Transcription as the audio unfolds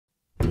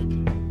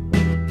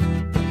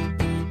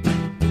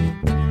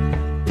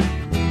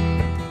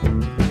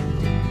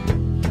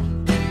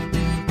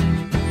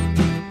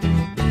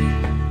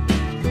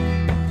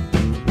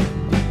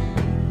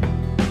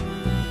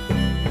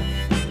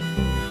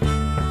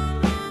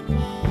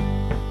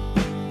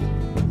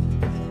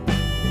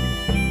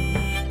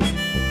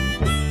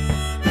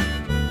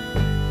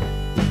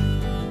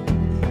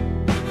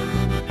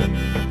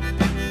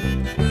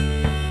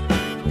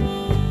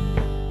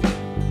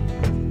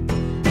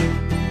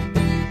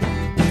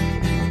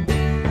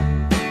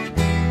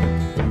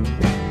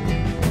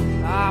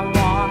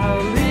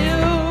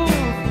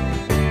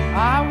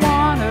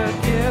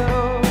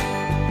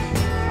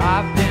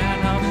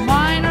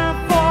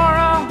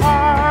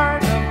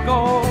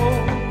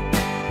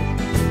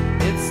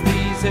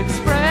these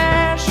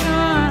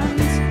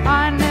expressions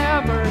I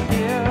never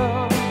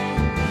give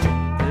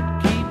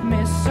that keep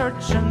me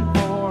searching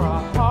for a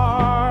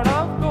heart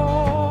of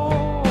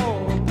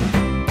gold.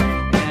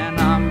 And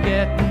I'm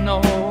getting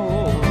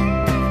old.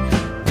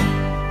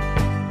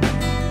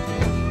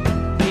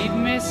 Keep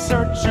me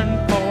searching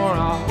for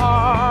a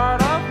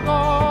heart of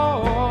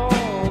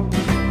gold.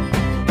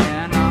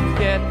 And I'm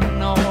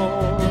getting old.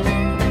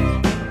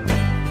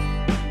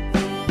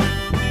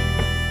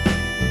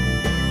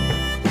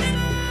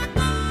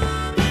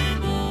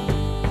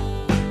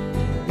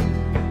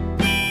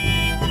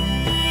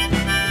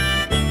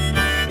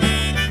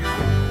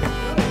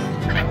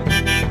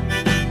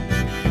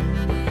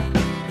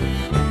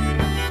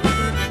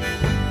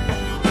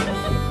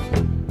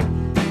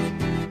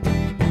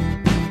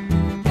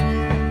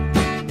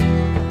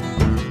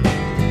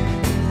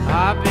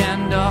 I've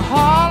been to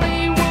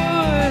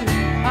Hollywood,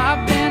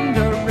 I've been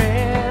to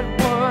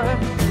Redwood,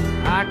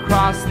 I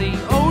crossed the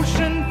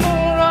ocean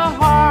for a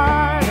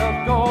heart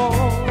of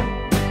gold.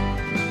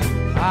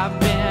 I've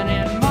been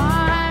in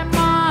my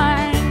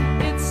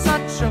mind, it's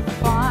such a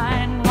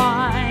fine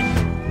line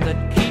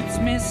that keeps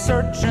me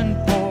searching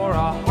for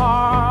a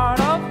heart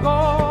of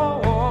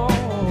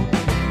gold.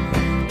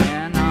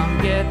 And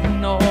I'm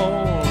getting old.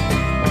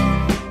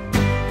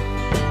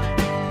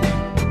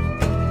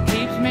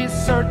 Keeps me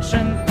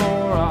searching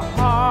for a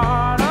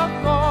heart of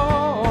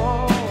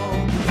gold.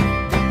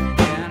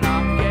 And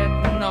I'm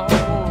getting old.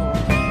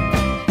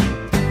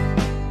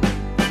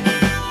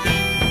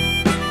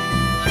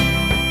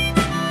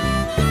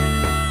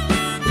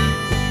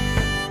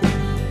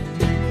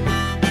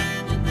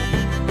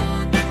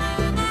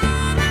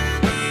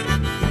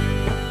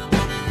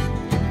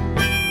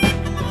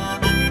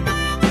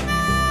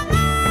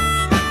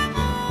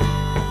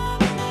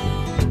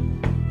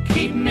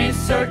 Keep me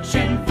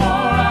searching for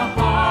a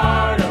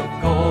heart of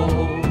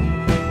gold.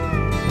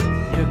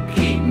 You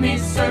keep me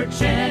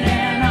searching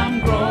and I'm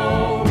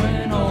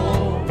growing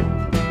old.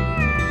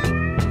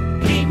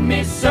 Keep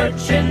me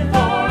searching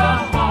for